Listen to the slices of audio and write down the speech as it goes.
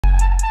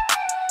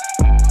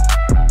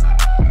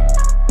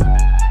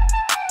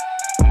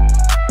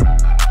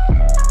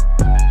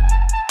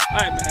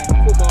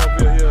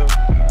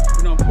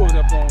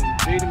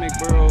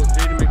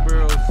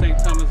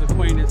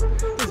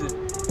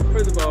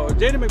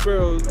Jaden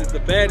McBurrows is the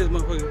baddest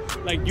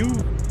motherfucker. Like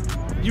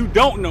you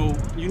don't know.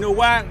 You know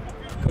why?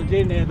 Because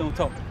Jaden ass don't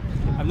talk.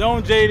 I've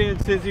known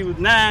Jaden since he was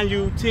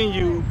 9U,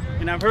 10U,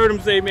 and I've heard him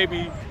say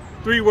maybe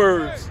 3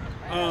 words.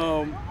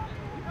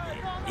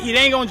 He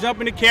ain't gonna jump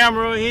in the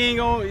camera. He ain't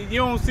gonna. You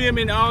don't see him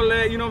in all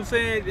that. You know what I'm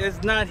saying?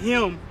 That's not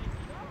him.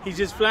 He's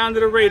just fly under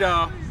the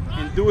radar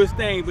and do his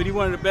thing. But he's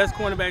one of the best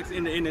cornerbacks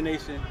in the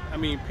nation. I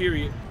mean,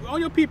 period. On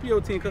your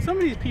PPO team, because some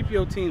of these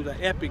PPO teams are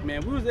epic,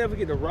 man. We was ever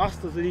get the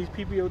rosters of these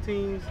PPO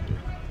teams.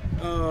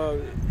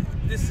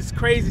 This is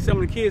crazy.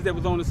 Some of the kids that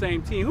was on the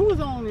same team. Who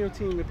was on your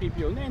team at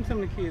PPO? Name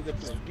some of the kids that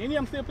play. Any of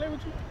them still play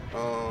with you?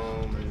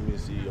 Let me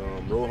see.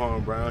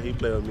 Rohan Brown, he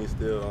played with me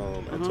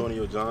still.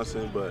 Antonio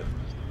Johnson, but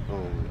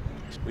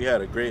we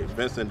had a great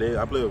Vincent Davis.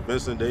 I played with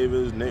Vincent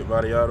Davis, Nick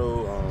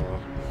Vadiato,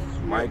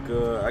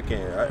 Micah.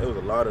 It was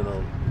a lot of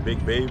them.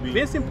 Big Baby.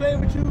 Vincent played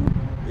with you?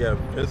 Yeah,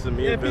 Vincent.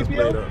 Me and Vince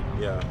played up.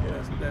 Yeah.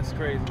 That's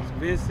crazy.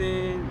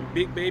 Vincent,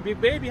 Big Baby.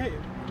 Big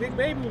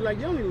Baby was like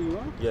younger than you,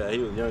 huh? Yeah, he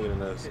was younger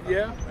than us.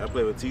 Yeah. I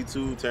played with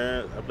T2,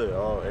 Terrence. I played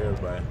with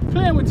everybody.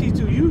 Playing with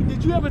T2,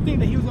 did you ever think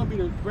that he was gonna be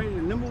the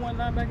 #1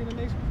 linebacker in the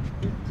nation?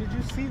 Did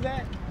you see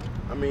that?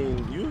 I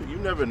mean, you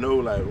never know,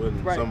 like,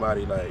 when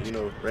somebody, like, you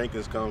know,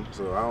 rankings come.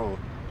 So I don't.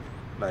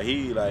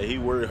 He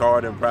worked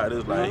hard in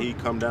practice. Like, he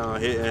come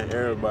down hitting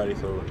everybody.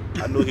 So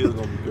I knew he was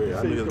gonna be great.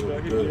 I knew he was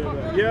gonna be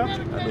good. Yeah.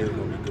 I knew he was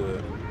gonna be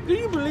good. Do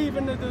you believe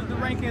in the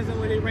rankings and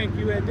where they rank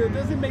you at?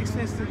 Does it make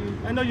sense to you?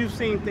 I know you've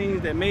seen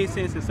things that made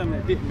sense and some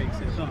that didn't make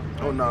sense, huh?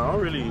 Oh no, I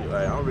don't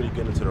really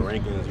get into the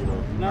rankings, you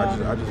know. No.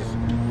 I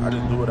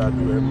just do what I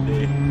do every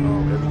day,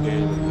 every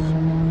game,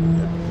 and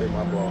just play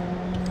my ball.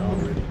 I don't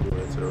really do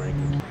into the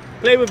rankings.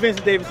 Played with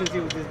Vincent Davis since he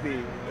was this big.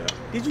 Yeah.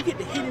 Did you get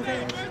to hit his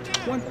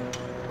ass one time?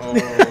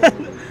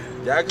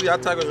 Yeah, actually, I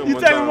tackled him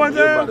one time. He was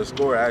about to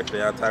score.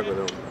 Actually, I tackled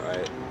him.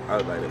 I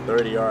was like the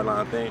 30-yard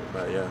line, I think.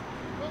 But yeah.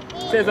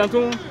 Said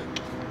something to him?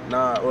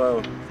 Nah,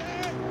 well,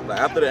 like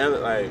after the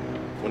end, like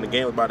when the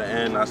game was about to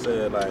end, I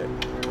said like,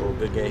 "Oh,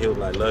 good game." He was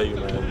like, "Love you,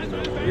 man." You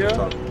know,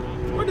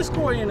 yeah. Where the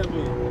score end up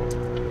being?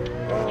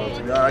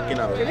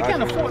 They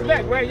kind of fought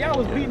back, right? Y'all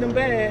was beating them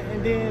bad,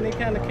 and then they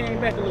kind of came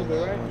back a little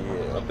bit, right?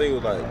 Yeah, I think it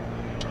was like,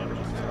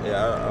 I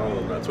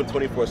don't know,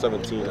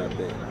 24-17, I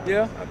think.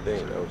 Yeah. I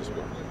think that was the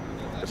score.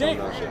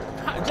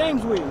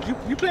 James Williams,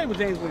 you played with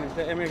James Williams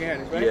at American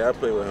Heritage, right? Yeah, I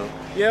played with him.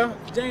 Yeah,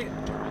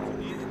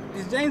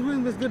 is James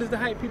Williams as good as the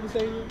hype people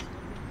say he is?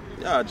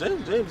 Yeah,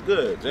 James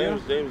good.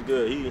 James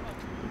good. He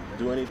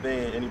do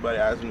anything anybody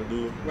asks him to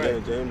do.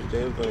 Right. James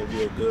gonna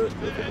be a good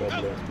football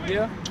player.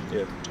 Yeah.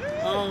 Yeah.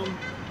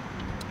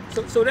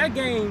 So that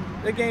game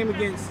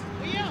against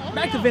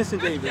back to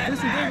Vincent Davis.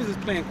 Vincent Davis is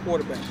playing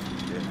quarterback.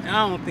 Yeah. And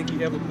I don't think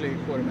he ever played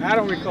quarterback. I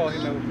don't recall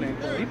him ever playing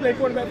quarterback. He played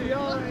quarterback for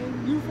y'all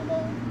in youth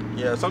football?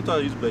 Yeah, sometimes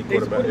he used to play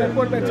quarterback.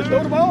 Quarterback to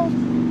throw the ball?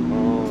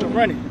 To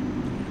run it?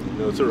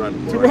 No, to run the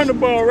ball. To run the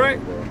ball, right?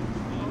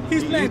 He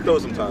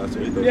throws sometimes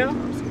too.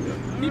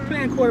 He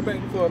playing quarterback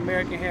for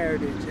American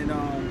Heritage, and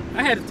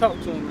I had to talk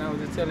to him, and I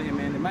was just telling him,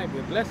 man, it might be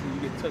a blessing you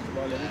get to touch the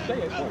ball every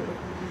play at quarterback.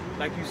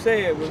 Like you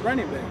said, with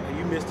running back, like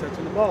you miss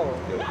touching the ball.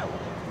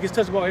 He gets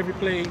touched the ball every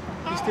play.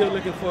 He's still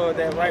looking for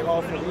that right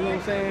offer. You know what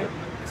I'm saying?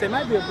 I said it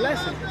might be a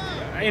blessing.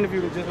 I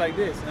interviewed him just like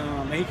this,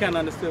 and he kind of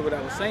understood what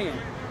I was saying.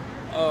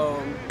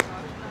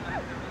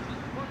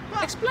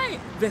 Explain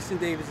Vincent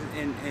Davis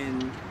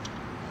and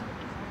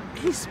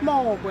he's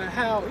small, but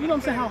how, you know what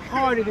I'm saying, how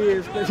hard it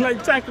is,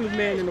 like tackling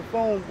man in the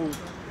phone booth.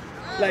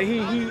 Like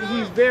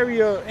he's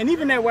very, and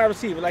even that wide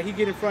receiver, like he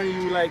get in front of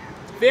you, like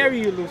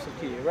very elusive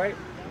kid, right?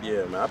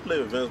 Yeah, man, I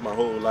played with Vince my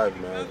whole life,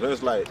 man.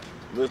 Vince like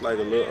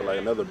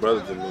another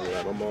brother to me.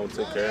 Like my mom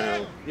took care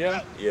of him.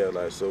 Yeah? Yeah,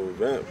 like so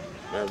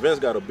Vince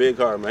got a big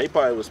heart, man. He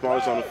probably was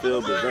smallest on the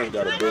field, but Vince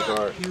got a big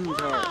heart. Huge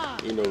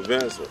heart. You know,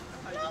 Vince,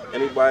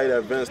 anybody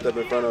that Vince step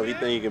in front of, he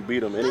think he can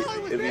beat him.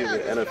 If he's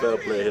an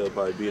NFL player, he'll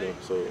probably beat him.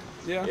 So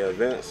yeah,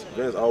 Vince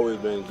always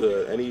been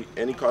good.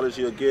 Any college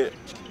he'll get,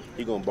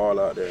 he gonna ball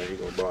out there. He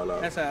gonna ball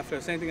out. That's how I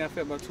felt. Same thing I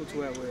felt about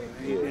Tutu Atwell,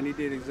 and he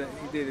did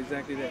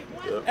exactly that.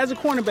 Yeah. As a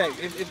cornerback,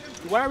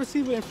 if the wide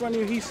receiver in front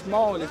of you, he's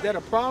small, is that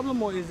a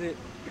problem, or is it?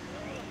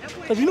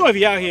 Because you know if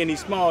he's out here and he's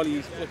small,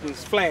 he's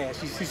flash,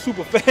 he's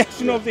super fast.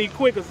 You know if he's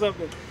quick or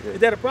something. Yeah. Is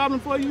that a problem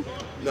for you?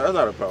 No, that's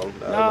not a problem.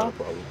 That's not a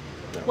problem.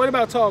 No. What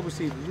about tall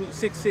receivers?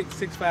 6'6",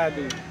 6'5"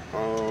 dude.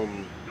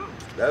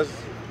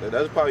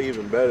 That's probably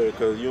even better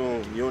because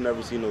you don't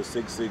never see no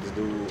 6'6"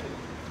 dude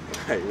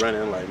like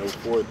running like no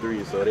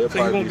 4'3", so they'll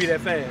probably won't be that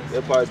fast.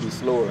 They'll probably be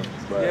slower,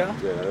 but yeah,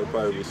 they'll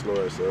probably be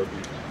slower, so it'll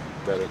be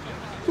better.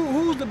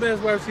 Who's the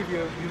best wide receiver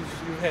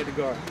you've had to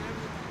guard?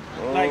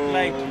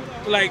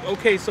 Like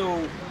okay,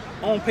 so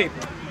on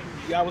paper,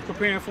 y'all was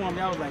preparing for him.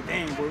 Y'all was like,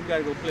 dang, boy, we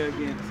gotta go play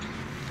against.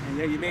 And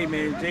yeah, you made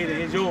man, Jaden,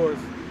 it's yours.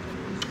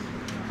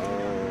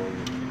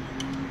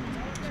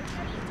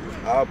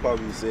 I'll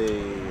probably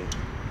say,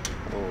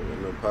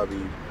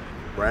 probably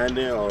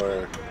Brandon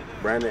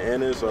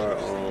Ennis or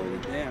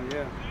Damn,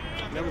 yeah.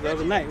 That was the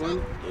other night,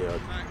 wasn't it? Yeah.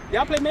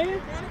 Y'all play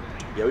man?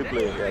 Yeah, we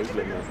played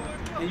man.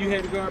 And you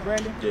had to guard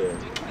Brandon? Yeah.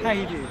 How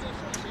he did?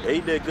 Yeah,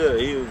 he did good.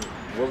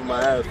 whooping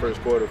my ass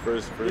first quarter.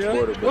 First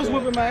quarter. What's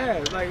whooping my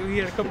ass? Like he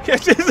had a couple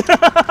catches.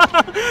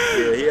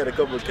 Yeah, he had a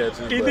couple of catches.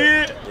 He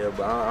did. Yeah,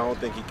 but I don't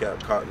think he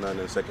caught none in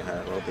the second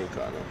half. I don't think he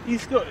caught none. He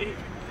scored.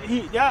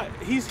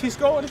 He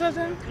scored a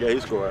touchdown. Yeah, he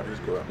scored.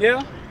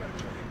 Yeah.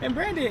 And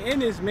Brandon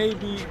Ennis may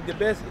be the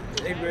best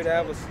eighth grader I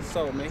ever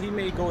saw, man. He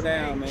may go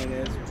down, man,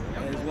 as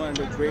one of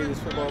the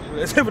greatest football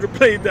players ever to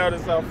play down in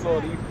South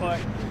Florida. He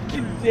punt.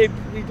 He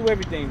do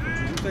everything. You know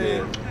what I'm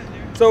saying?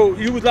 Yeah. So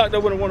you was locked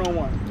up with a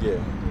one-on-one.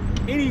 Yeah.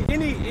 Any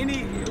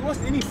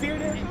fear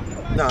there?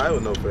 Nah, it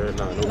was no fear.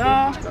 No fear.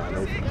 Nah,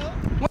 no fear.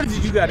 What is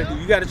it you got to do?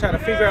 You got to try to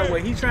figure out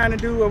what he's trying to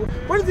do. Or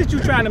what is it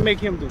you trying to make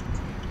him do?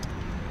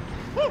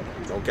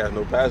 Don't catch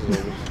no passes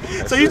on me.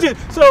 So you just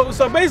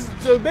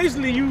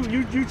basically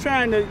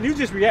you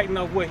just reacting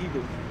off what he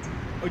do.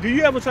 Or do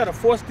you ever try to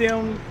force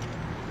them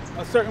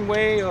a certain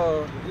way,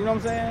 or you know what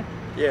I'm saying?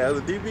 Yeah, as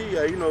a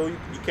DB, you know,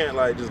 you can't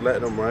like just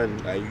let them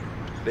run. Like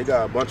they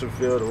got a bunch of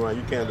field to run.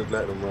 You can't just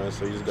let them run.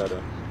 So you just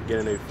gotta get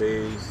in their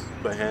face,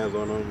 put hands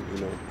on them.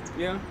 You know.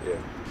 Yeah. Yeah.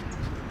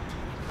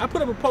 I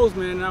put up a post,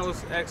 man, and I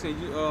was asking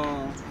you,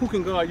 who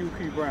can guard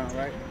UQ Brown,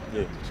 right?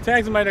 Yeah.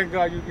 Tag somebody that can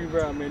guard UQ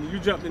Brown, man. You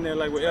jumped in there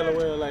like with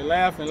LOL, like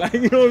laughing, like,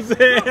 you know what I'm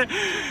saying?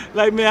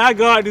 Like, man, I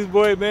guard this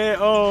boy, man.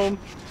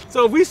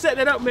 So if we set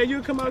that up, man,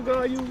 you come out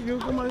guard you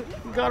come out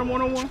guard him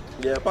one-on-one?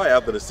 Yeah, probably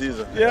after the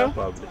season. Yeah?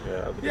 Probably.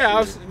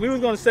 We was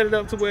gonna set it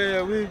up to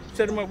where we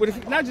set him up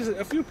with not just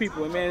a few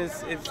people, and man,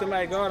 if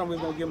somebody guard him, we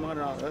was gonna give him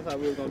 $100. That's how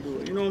we was gonna do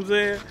it. You know what I'm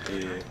saying?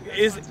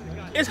 Yeah.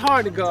 It's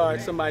hard to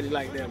guard somebody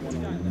like that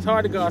one-on-one. It's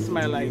hard to guard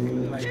somebody like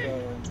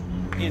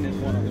Ennis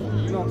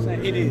one-on-one. You know what I'm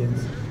saying? It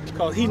is.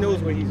 Because he knows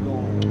where he's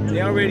going.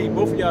 They already,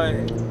 both of y'all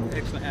are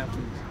excellent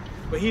athletes.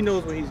 But he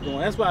knows where he's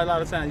going. That's why a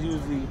lot of times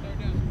usually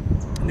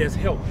there's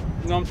help.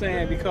 You know what I'm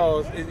saying?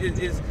 Because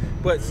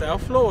but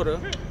South Florida,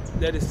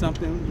 that is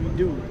something you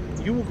do.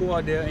 You will go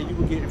out there and you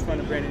will get in front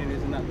of Brandon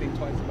Ennis and not think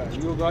twice about it.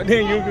 You will go out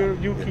there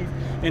and you keep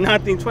and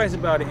not think twice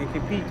about it and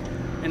compete.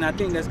 And I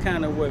think that's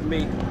kind of what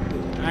makes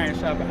iron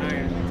sharpen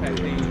iron type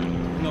thing,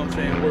 you know what I'm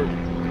saying, work.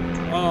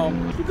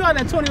 You got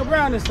Antonio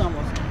Brown this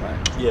summer,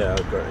 right? Yeah,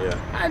 okay,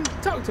 yeah.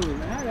 Talk to me,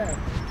 man. How that?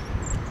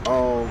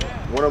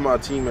 One of my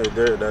teammates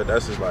there,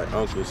 that's his like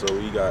uncle, so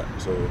me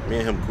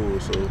and him cool,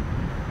 so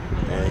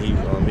and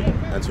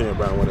Antonio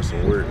Brown wanted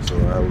some work, so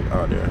I was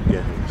out there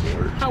getting him some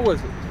work. How was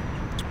it?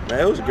 Man,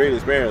 it was a great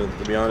experience,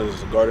 to be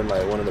honest, guarding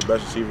like one of the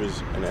best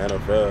receivers in the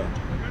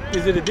NFL.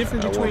 Is it a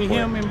difference between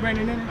him and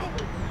Brandon Ennis?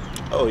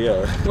 Oh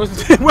yeah. What's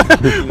the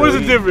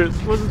difference?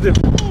 What's the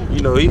difference?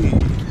 You know,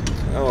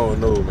 I don't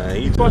know, man.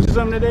 He taught you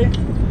something today?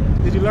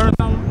 Did you learn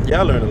something?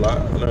 Yeah, I learned a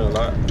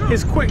lot.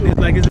 His quickness,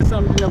 like, is it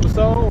something you never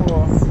saw,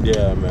 or?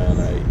 Yeah, man.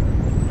 Like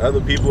other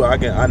people,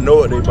 I know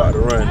what they about to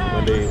run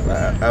when they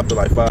after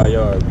like 5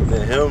 yards, but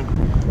then him,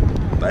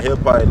 like he'll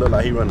probably look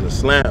like he running a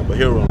slant, but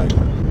he'll run like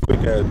a quick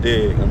ass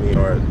dig.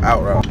 Or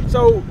out route.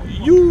 So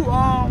you,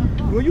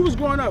 when you was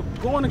growing up,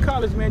 going to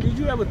college, man, did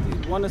you ever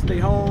want to stay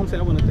home? Say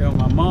I want to stay with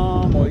my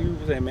mom, or you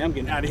say, man, I'm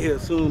getting out of here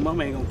soon.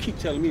 Mama ain't gonna keep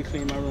telling me to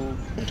clean my room.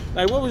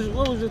 Like, what was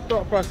your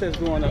thought process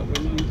growing up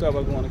when you thought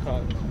about going to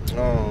college?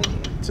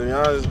 To be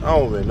honest, I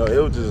don't really know.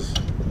 It was just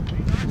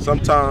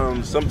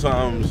sometimes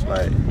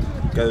like,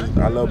 cause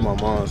I love my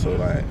mom, so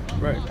like,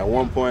 right. At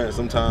one point,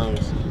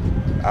 sometimes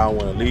I don't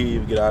want to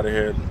leave, get out of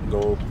here,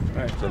 go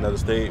to another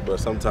state, but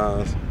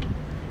sometimes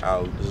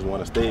I just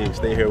want to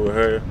stay here with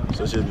her,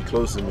 so she'll be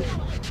close to me.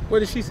 What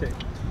did she say?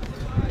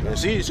 And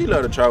she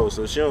love to travel,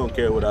 so she don't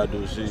care what I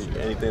do.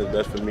 Anything's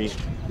best for me.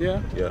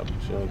 Yeah. Yeah,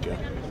 she don't care.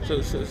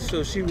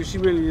 So she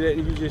really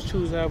letting you just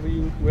choose wherever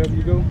you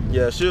go?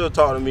 Yeah, she'll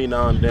talk to me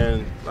now and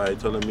then, like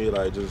telling me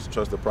like just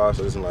trust the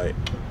process and like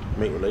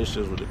make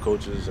relationships with the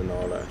coaches and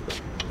all that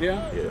stuff.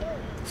 Yeah. Yeah.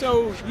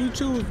 So you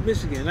choose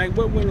Michigan. Like,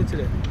 what went into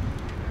that?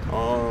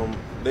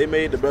 They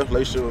made the best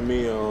relationship with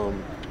me,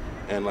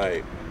 and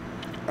like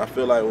I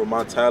feel like with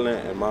my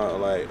talent and my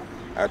like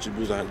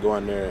attributes, I can go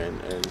in there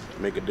and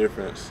make a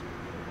difference.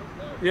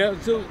 Yeah.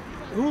 So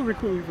who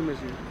recruited you from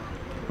Michigan?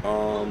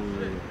 Coach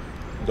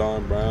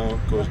Don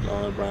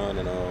Brown,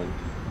 and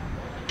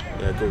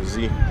Coach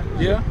Z.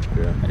 Yeah.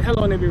 Yeah. How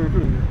long they been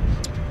recruiting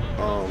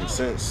you?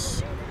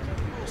 Since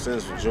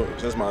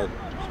my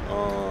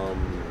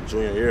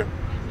junior year.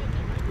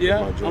 Yeah.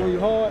 On you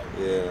hard.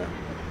 Yeah.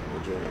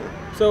 My junior year.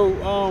 So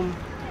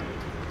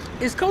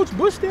is Coach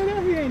Bush still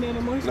there? He ain't there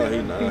anymore. No,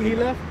 he's not. He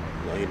left.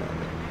 No, he's not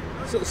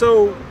there.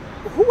 So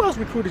who else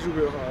recruited you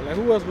real hard? Like,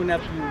 who else went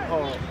after you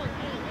hard?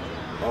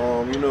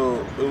 You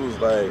know, it was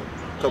like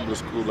a couple of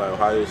schools like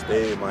Ohio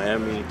State,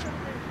 Miami,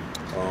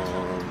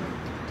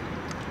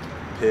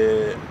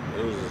 Pitt.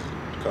 It was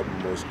a couple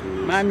more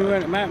schools. Miami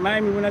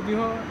went after you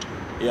hard?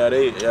 Yeah,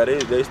 they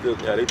still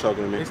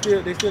talking to me.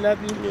 They still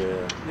after you?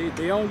 Yeah.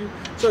 They own you.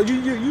 So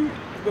you.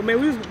 But man,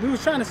 we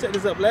was trying to set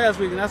this up last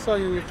week, and I saw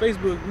you on your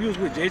Facebook. You was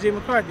with JJ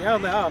McCarthy. I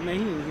was like, oh man,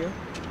 he ain't here.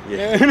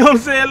 Yeah. You know what I'm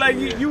saying? Like,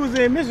 yeah. you was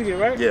in Michigan,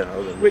 right? Yeah, I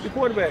was in with the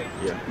quarterback.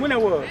 Yeah. When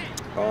that was?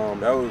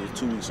 That was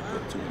 2 weeks ago.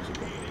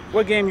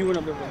 What game you went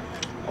up there for?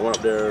 I went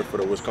up there for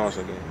the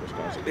Wisconsin game.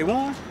 They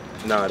won?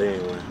 Nah, they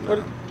ain't win.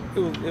 Nah.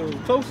 It was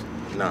close?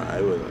 Nah,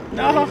 it wasn't.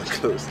 No? It wasn't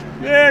close.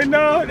 Yeah,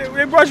 no,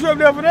 they brought you up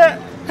there for that?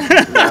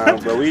 Nah,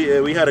 but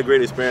we had a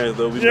great experience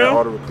though. We met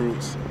all the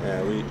recruits,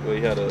 and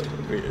we had a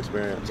great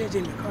experience.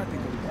 JJ McCarthy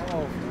can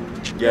ball.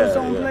 Yeah,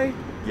 play?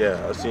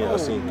 Yeah, I seen a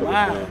couple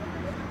wow.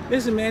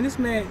 Listen, man, this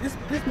man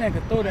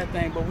can throw that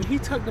thing, but when he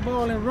took the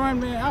ball and run,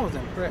 man, I was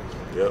impressed.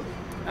 Yep.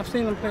 I've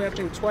seen him play, I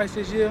think, twice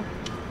this year.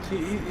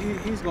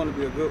 He's going to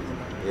be a good one.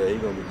 Yeah,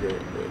 he's going to be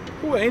great.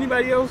 Who?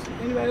 Anybody else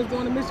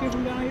going to Michigan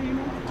from down here? You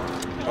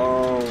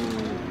know?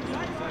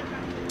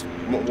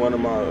 One of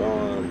my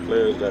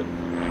players that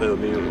played with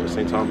me at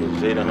St. Thomas,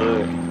 Jaden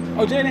Hood.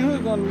 Oh, Jaden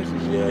Hood going to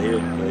Michigan. Yeah, he's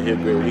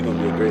great. He's going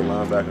to be a great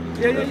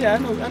linebacker. Yeah. I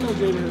know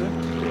Jaden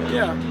Hood.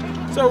 Yeah.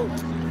 So,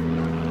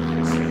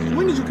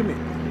 when did you commit?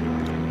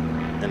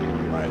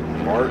 In like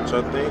March,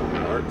 I think.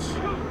 March.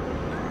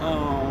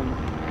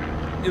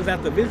 It was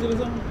after visit or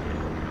something?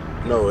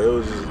 No, it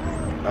was just,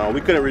 we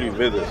couldn't really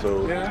visit,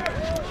 so. Yeah.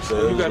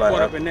 So you got like,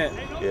 caught up in that.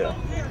 Yeah.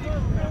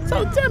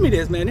 So tell me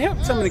this, man.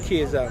 Help some of the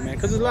kids out, man,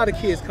 because there's a lot of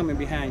kids coming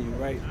behind you,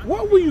 right?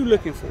 What were you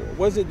looking for?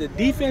 Was it the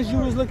defense you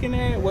was looking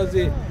at? Was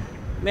it,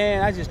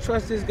 man, I just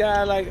trust this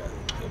guy? Like,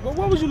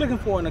 what was you looking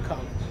for in the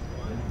college?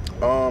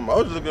 I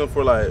was just looking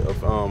for like a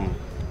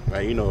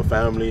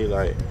family,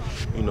 like,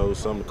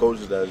 some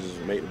coaches that just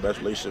make the best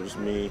relationships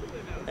with me,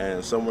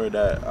 and somewhere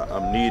that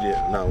I'm needed,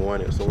 not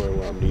wanted, somewhere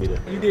where I'm needed.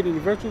 You did any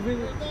virtual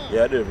visits?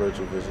 Yeah, I did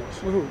virtual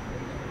visits. With who?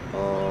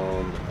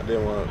 I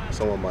did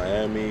some in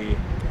Miami,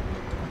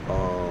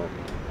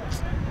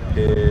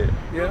 Pitt.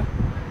 Yeah.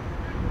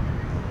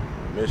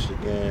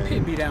 Michigan.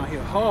 Pitt be down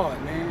here hard,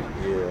 man.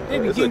 Yeah. They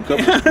be It's a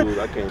couple schools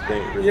I can't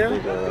think. Yeah.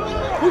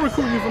 Of who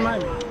recruited you from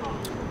Miami?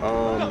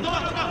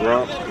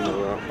 Rump,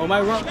 Rump. Oh,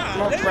 Mike Rump,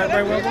 right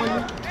on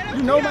you?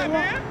 You know Mike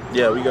Rump?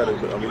 Yeah, we got a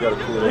cool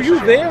relationship. Were you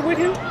there with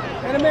him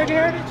at American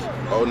Heritage?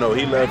 Oh no,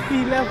 he left.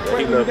 He left Yeah,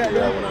 right when you got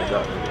there? when I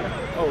got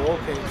there. Oh,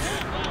 okay.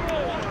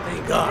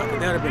 Thank God, 'cause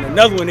that'd have been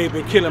another one they've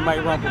been killing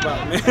Mike Rump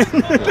about, man.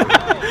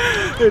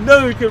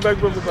 Another one killing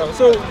Mike Rump about.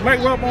 So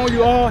Mike Rump on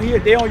you all here?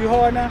 They on you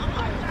hard now?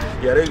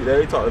 Yeah,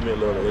 they talked to me a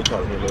little bit.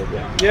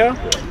 Yeah?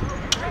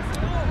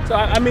 Yeah. So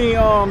I mean,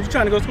 you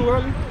trying to go to school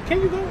early?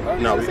 Can you go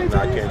early? No, I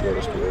can't go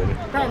to school early.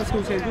 Private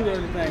schools can't do the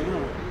early thing,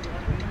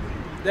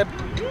 huh?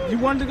 You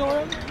wanted to go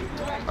early?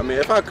 I mean,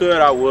 if I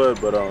could, I would,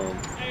 but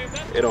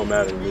it don't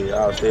matter to me.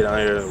 I'll stay down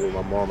here with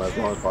my mom as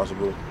long as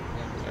possible.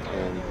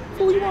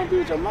 Fool, you want to be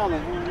with your mama,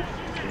 huh?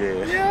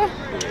 Yeah. Yeah?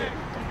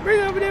 Bring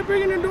her over there,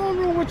 bring her in the dorm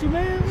room with you,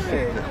 man.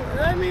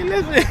 I mean,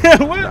 listen.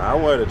 Nah, I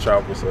wanted to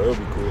travel, so it'll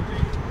be cool.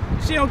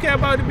 She don't care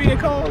about it being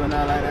cold and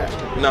all like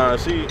that? Nah,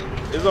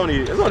 it's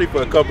only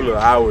for a couple of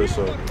hours,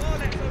 so.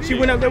 She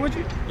went up there with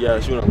you? Yeah,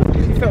 she went up with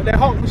me. She felt that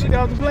hawk when she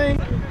got off the plane?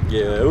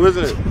 Yeah,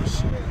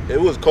 it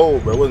was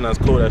cold, but it wasn't as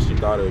cold as she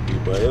thought it would be.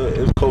 But it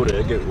was colder.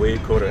 It gets way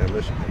colder in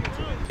Michigan.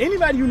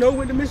 Anybody you know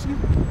went to Michigan?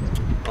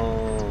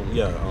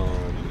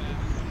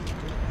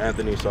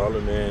 Anthony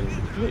Solomon,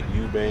 Nick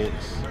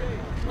Eubanks.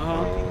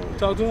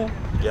 Talk to him?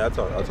 Yeah, I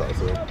talked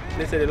to them.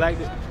 They said they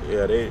liked it?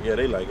 Yeah,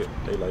 they like it.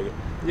 They like it.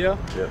 Yeah?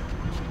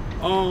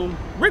 Yeah.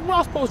 Rick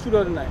Ross posted you the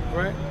other night,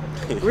 right?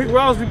 Rick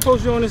Ross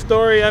reposted you on his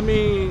story. I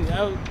mean,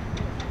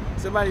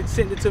 somebody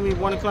sent it to me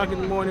 1 o'clock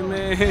in the morning,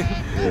 man.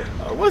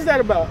 Yeah. What's that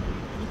about?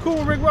 You cool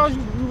with Rick Ross?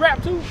 You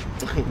rap too?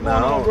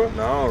 Nah, I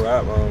don't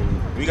rap.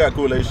 We got a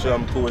cool relationship.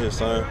 I'm cool with his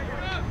son.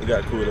 We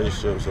got a cool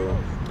relationship, so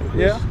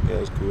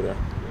it's cool there.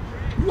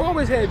 You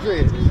always had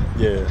dreads.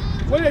 Yeah.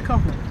 Where did that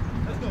come from?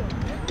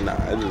 Nah,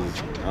 I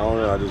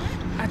don't know.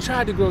 I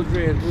tried to grow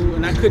dreads, bro,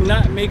 and I could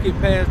not make it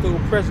past the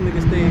oppressor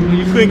niggas thing. When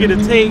you couldn't get a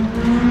tape,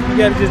 you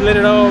gotta just let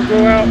it all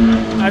grow out.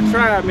 I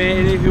tried,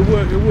 man, and it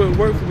wouldn't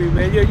work for me,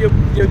 man.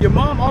 Your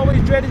mom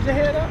always dreaded your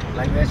hair up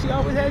like that? She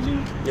always had you?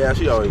 Yeah,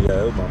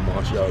 it was my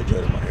mom. She always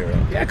dreaded my hair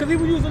up. Yeah, because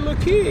even when you was a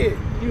little kid,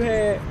 you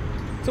had.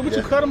 So would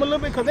you cut them a little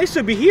bit? Because they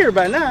should be here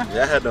by now.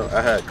 Yeah,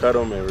 I had cut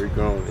them and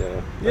regrown.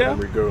 Yeah.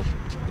 Regrow.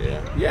 Yeah.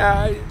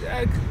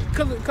 Yeah,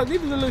 because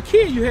even as a little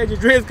kid, you had your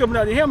dreads coming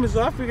out of your helmet,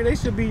 so I figured they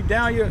should be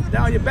down your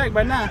back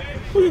by now.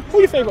 Who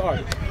your favorite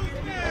artist?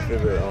 My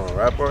favorite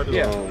rap artist?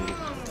 Yeah.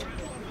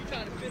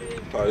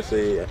 Probably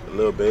say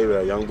Lil Baby,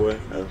 a young boy.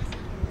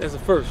 That's the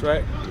first,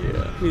 right?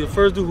 Yeah. He's the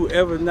first dude who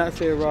ever not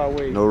said Rod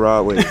Wave. No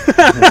Rod Wave.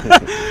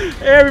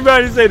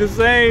 Everybody say the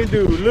same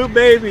dude. Lil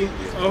Baby.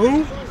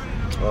 Who?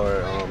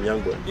 Or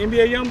Young Boy.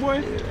 NBA Young Boy?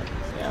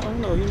 Yeah. I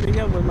don't know. NBA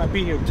Young Boy might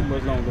be here too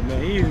much longer,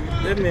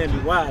 man. That man be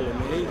wildin',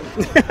 man.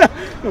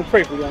 Don't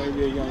pray for young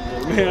NBA Young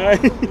Boy, man.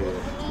 Right?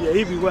 Yeah,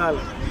 he be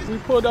wildin'. We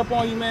pulled up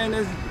on you, man.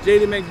 That's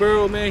Jaden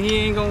McBurrows, man. He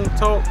ain't gonna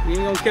talk. You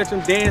ain't gonna catch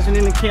him dancing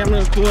in the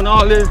camera, doing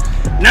all this.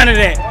 None of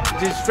that.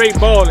 Just straight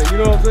balling. You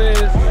know what I'm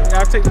saying?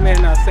 I'll take the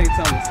man out of St.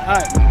 Thomas. All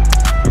right.